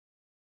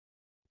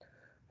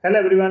Hello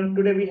everyone.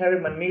 Today we have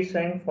Manmeet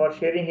Singh for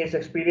sharing his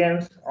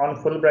experience on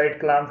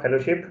Fulbright-Kalam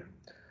Fellowship.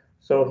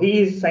 So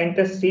he is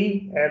Scientist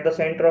C at the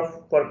Center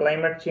for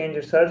Climate Change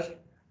Research,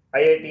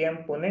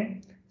 IITM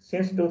Pune,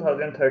 since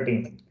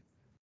 2013.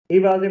 He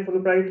was a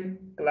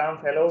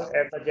Fulbright-Kalam Fellow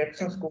at the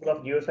Jackson School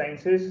of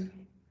Geosciences,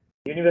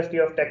 University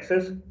of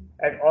Texas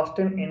at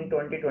Austin in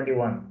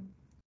 2021.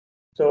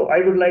 So I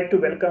would like to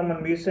welcome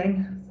Manmeet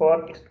Singh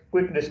for a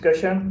quick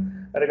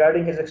discussion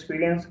regarding his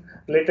experience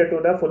related to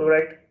the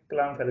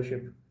Fulbright-Kalam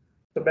Fellowship.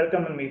 So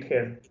welcome Manmeet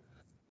here.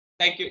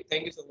 Thank you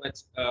so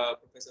much,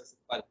 Professor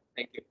Supal.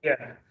 Thank you.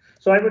 Yeah.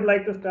 So I would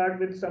like to start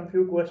with some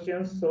few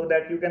questions so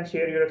that you can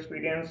share your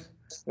experience,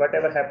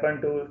 whatever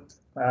happened to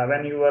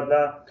when you were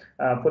the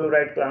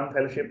Fulbright-Kalam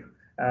Fellowship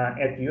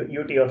at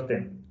UT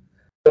Austin.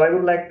 So I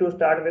would like to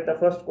start with the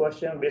first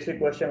question, basic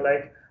question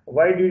like,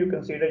 why do you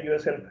consider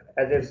yourself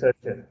as a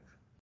researcher?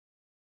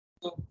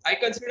 So I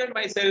consider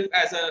myself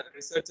as a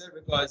researcher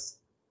because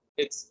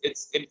it's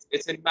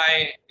in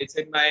my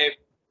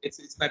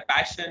it's my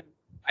passion.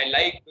 I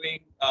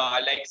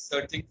like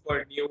searching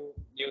for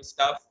new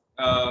stuff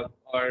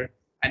or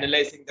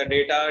analyzing the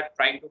data,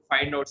 trying to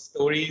find out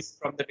stories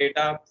from the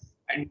data,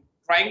 and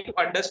trying to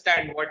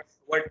understand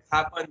what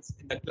happens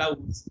in the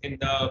clouds, in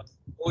the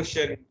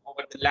ocean,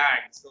 over the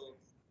land. So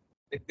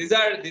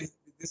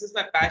this is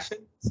my passion.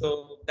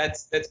 So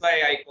that's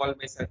why I call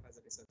myself as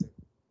a researcher.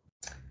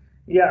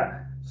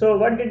 Yeah. So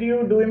what did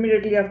you do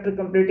immediately after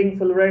completing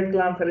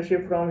Fulbright-Kalam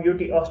Fellowship from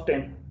UT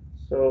Austin?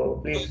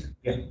 So please,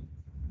 yeah.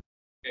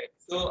 Okay.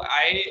 So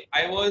I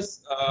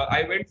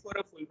went for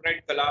a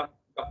Fulbright-Kalam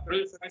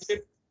doctoral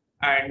fellowship,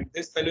 and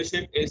this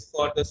fellowship is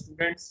for the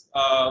students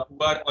who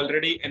are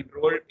already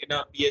enrolled in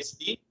a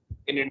PhD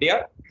in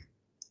India.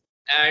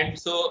 And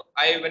so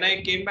when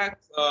I came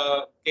back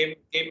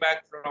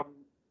from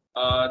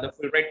the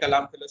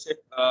Fulbright-Kalam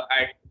fellowship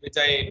at which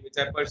I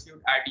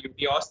pursued at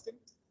UT Austin.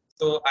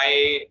 So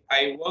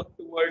I worked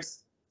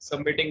towards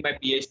submitting my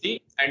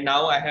PhD, and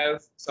now I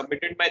have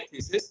submitted my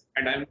thesis,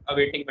 and I'm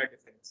awaiting my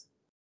defense.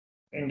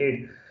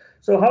 Indeed.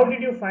 So how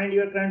did you find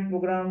your current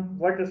program?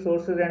 What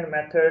resources and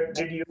method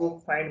did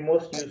you find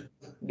most useful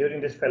during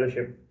this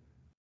fellowship?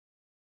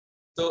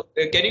 So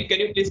can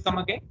you please come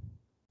again?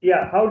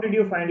 Yeah, how did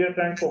you find your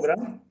current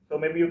program? So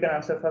maybe you can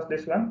answer first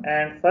this one.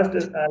 And first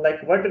is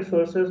like what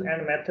resources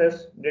and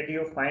methods did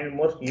you find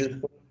most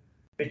useful,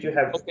 which you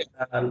have Okay.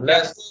 Yeah.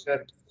 learned?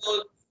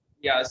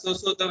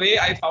 So the way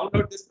I found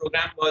out this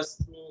program was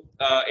through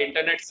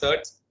internet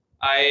search.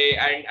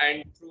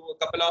 And through a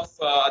couple of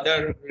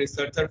other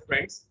researcher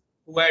friends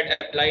who had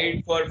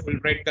applied for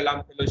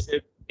Fulbright-Kalam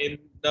fellowship in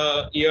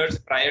the years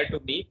prior to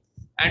me.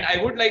 And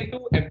I would like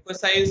to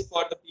emphasize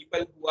for the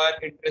people who are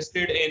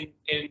interested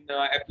in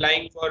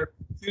applying for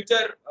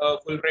future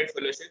Fulbright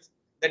fellowships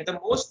that the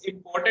most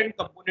important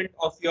component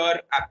of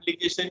your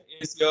application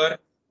is your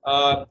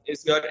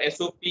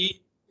SOP,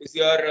 is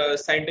your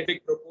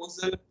scientific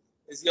proposal,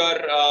 is your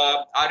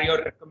are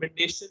your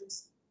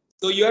recommendations.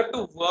 So you have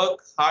to work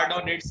hard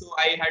on it. So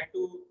I had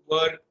to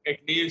work at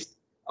least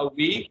a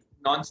week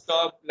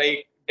non-stop,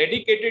 like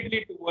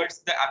dedicatedly towards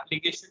the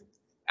application.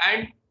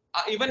 And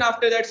even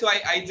after that, so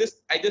I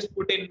just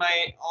put in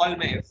my all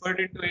my effort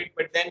into it.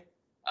 But then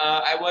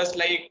I was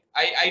like,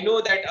 I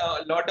know that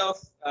a lot of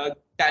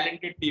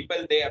talented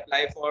people, they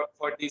apply for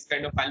these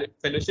kind of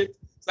fellowships.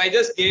 So I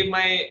just gave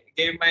my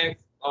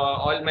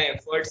all my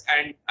efforts,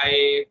 and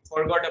I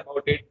forgot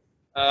about it.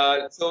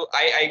 So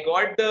I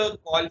got the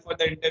call for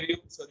the interview.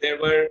 So there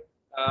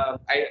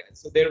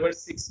were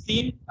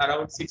 16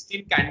 around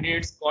 16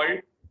 candidates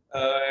called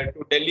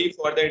to Delhi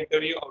for the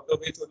interview, out of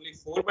which only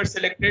 4 were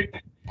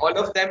selected. All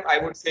of them, I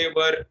would say,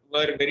 were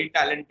very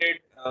talented,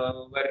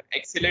 were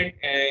excellent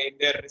in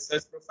their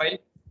research profile,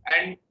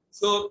 and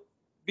so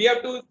we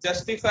have to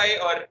justify,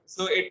 or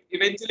so it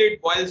eventually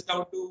it boils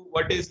down to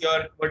what is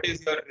your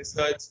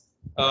research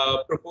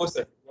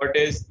proposal, what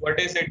is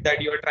it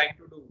that you are trying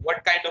to do,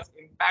 what kind of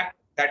impact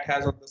that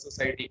has on the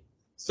society.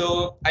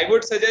 So I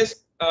would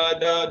suggest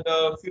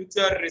the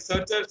future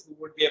researchers who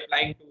would be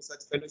applying to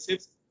such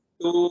fellowships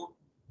to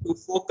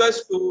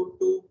focus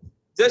to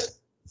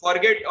just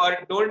forget, or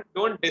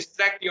don't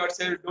distract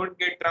yourself, don't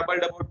get troubled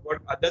about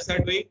what others are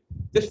doing.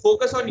 Just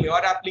focus on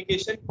your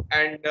application,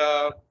 and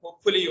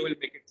hopefully you will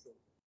make it through.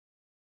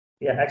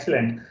 Yeah,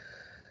 excellent.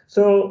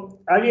 So,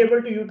 are you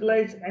able to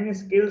utilize any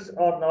skills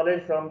or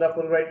knowledge from the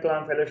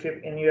Fulbright-Kalam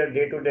Fellowship in your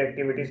day-to-day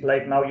activities?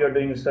 Like now, you're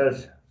doing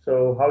research.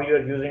 So, how you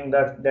are using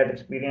that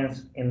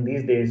experience in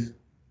these days?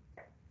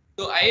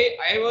 So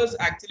I was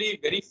actually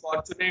very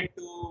fortunate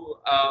to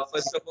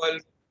first of all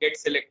get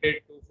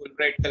selected to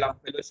Fulbright-Kalam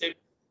fellowship.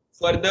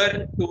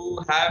 Further, to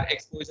have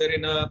exposure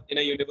in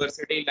a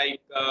university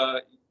like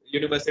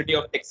University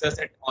of Texas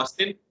at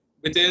Austin,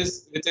 which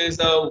is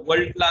a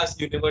world-class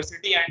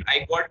university, and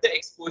I got the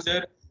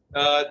exposure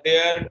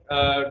there,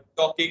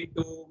 talking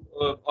to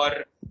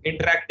or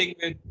interacting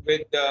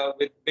with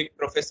big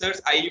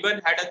professors. I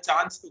even had a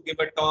chance to give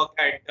a talk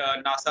at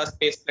NASA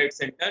Space Flight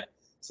Center.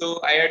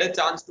 So I had a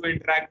chance to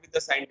interact with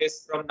the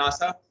scientists from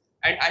NASA,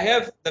 and I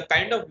have the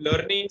kind of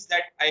learnings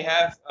that I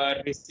have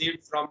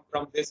received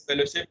from this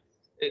fellowship.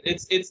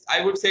 It's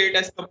I would say it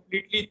has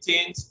completely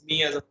changed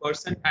me as a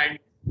person, and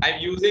I'm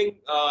using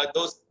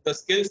the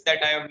skills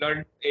that I have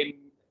learned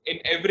in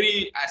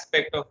every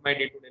aspect of my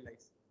day-to-day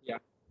life. Yeah.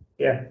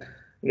 Yeah,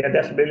 yeah,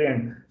 that's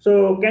brilliant.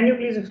 So, can you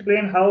please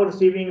explain how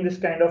receiving this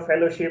kind of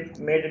fellowship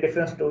made a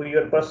difference to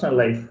your personal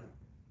life?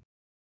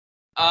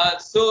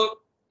 So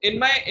in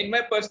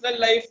my personal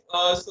life,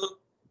 so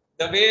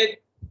the way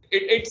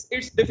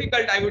it's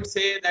difficult. I would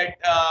say that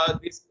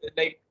this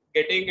like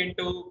getting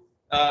into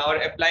or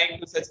applying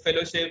to such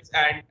fellowships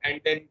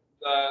and then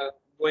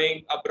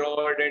going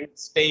abroad and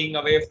staying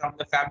away from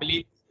the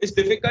family is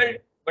difficult.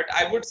 But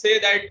I would say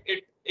that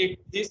it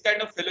these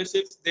kind of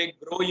fellowships, they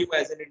grow you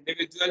as an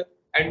individual,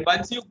 and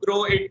once you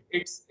grow,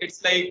 it's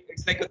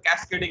like a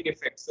cascading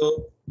effect.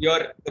 So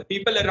the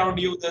people around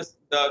you,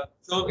 the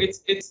so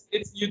it's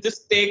you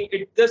just take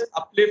it, just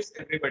uplifts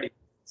everybody.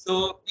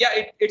 So yeah,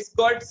 it's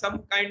got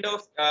some kind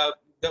of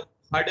the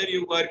harder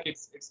you work,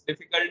 it's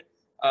difficult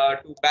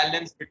to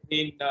balance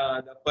between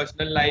the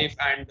personal life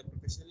and the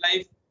professional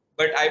life.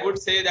 But I would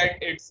say that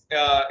it's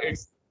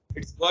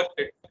worth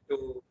it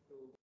to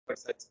for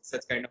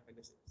such kind of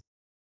fellowships.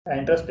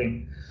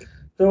 Interesting.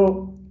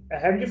 So,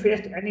 have you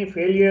faced any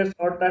failures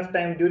or tough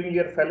time during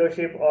your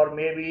fellowship, or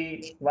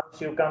maybe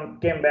once you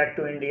came back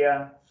to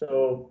India?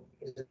 So,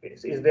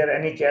 is there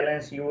any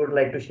challenge you would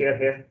like to share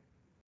here?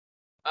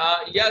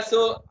 Yeah,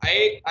 so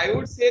I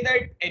would say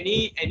that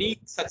any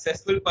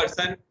successful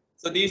person.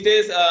 So these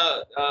days,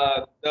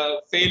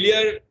 the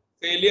failure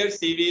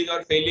CVs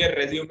or failure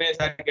resumes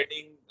are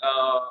getting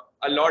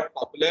a lot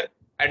popular,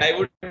 and I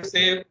would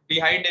say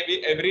behind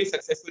every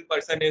successful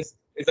person is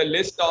a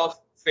list of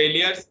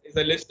failures, is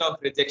a list of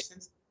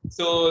rejections.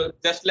 So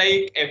just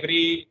like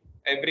every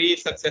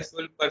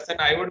successful person,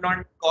 I would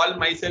not call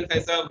myself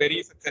as a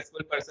very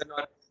successful person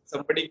or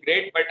somebody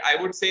great, but I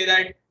would say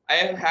that I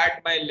have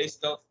had my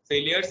list of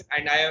failures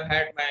and I have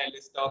had my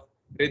list of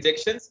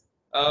rejections.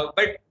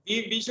 But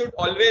we should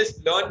always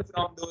learn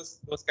from those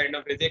kind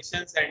of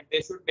rejections, and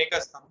they should make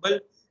us humble.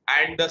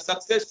 And the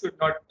success should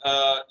not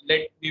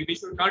we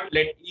should not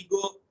let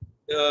ego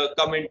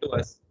come into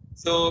us.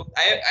 So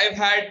I've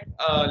had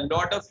a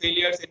lot of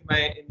failures in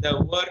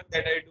the work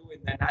that I do, in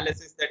the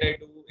analysis that I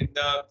do,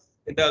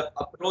 in the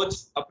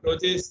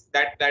approaches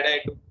that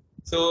I do.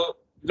 So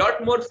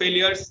lot more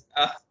failures.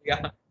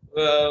 Yeah.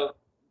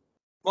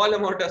 Small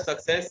amount of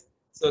success.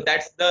 So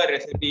that's the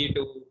recipe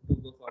to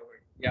go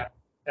forward. Yeah.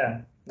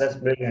 Yeah, that's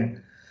brilliant.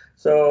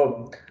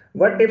 So,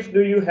 what tips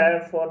do you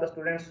have for the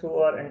students who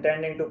are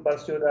intending to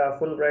pursue the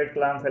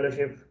Fulbright-Kalam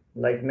fellowship,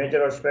 like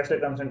major or special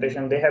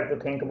concentration, they have to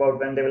think about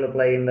when they will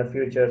apply in the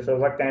future? So,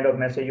 what kind of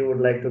message you would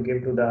like to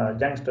give to the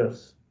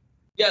youngsters?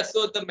 Yeah.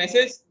 So the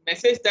message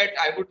that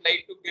I would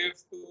like to give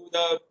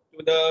to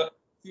the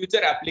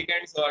future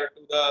applicants or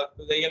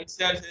to the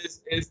youngsters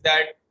is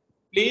that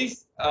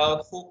please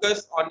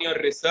focus on your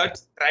research.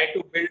 Try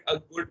to build a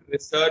good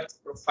research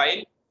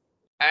profile,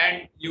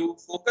 and you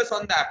focus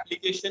on the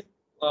application.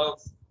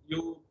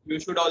 You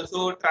should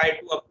also try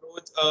to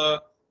approach a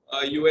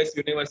US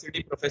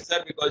university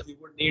professor, because you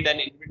would need an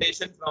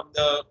invitation from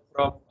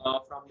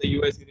the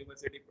US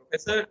university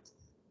professor.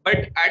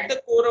 But at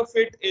the core of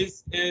it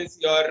is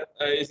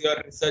your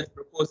research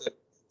proposal.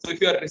 So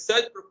if your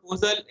research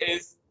proposal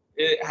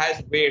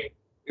has weight,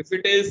 if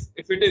it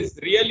is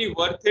really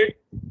worth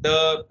it,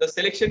 the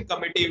selection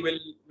committee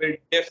will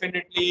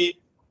definitely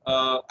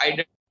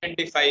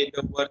identify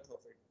the worth of it.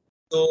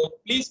 So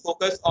please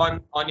focus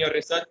on your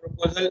research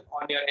proposal,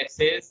 on your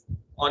essays,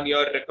 on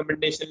your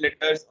recommendation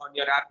letters, on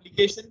your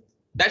application.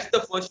 That's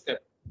the first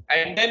step.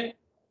 And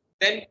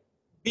then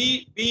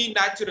be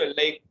natural.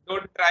 Like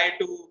don't try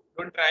to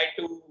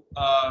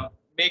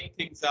make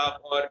things up,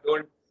 or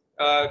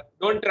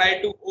don't try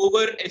to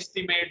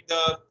overestimate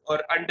or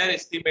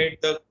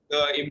underestimate the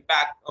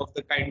impact of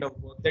the kind of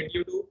work that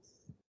you do.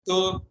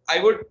 So I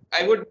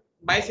would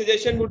my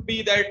suggestion would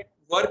be that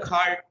work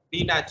hard,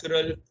 be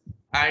natural,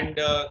 and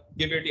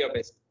give it your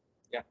best.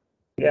 Yeah.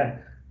 Yeah,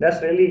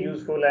 that's really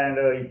useful.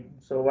 And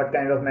so, what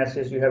kind of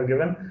message you have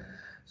given?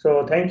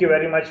 So, thank you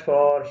very much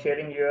for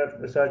sharing your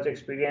research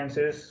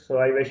experiences. So,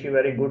 I wish you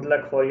very good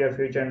luck for your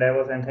future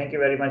endeavors, and thank you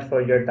very much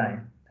for your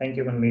time. Thank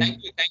you, Manmeet.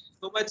 Thank you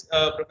so much,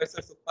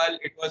 Professor Supal.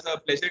 It was a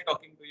pleasure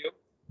talking to you,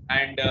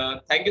 and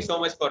thank you so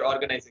much for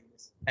organizing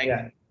this. Thank you.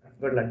 Yeah,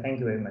 good luck. Thank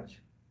you very much.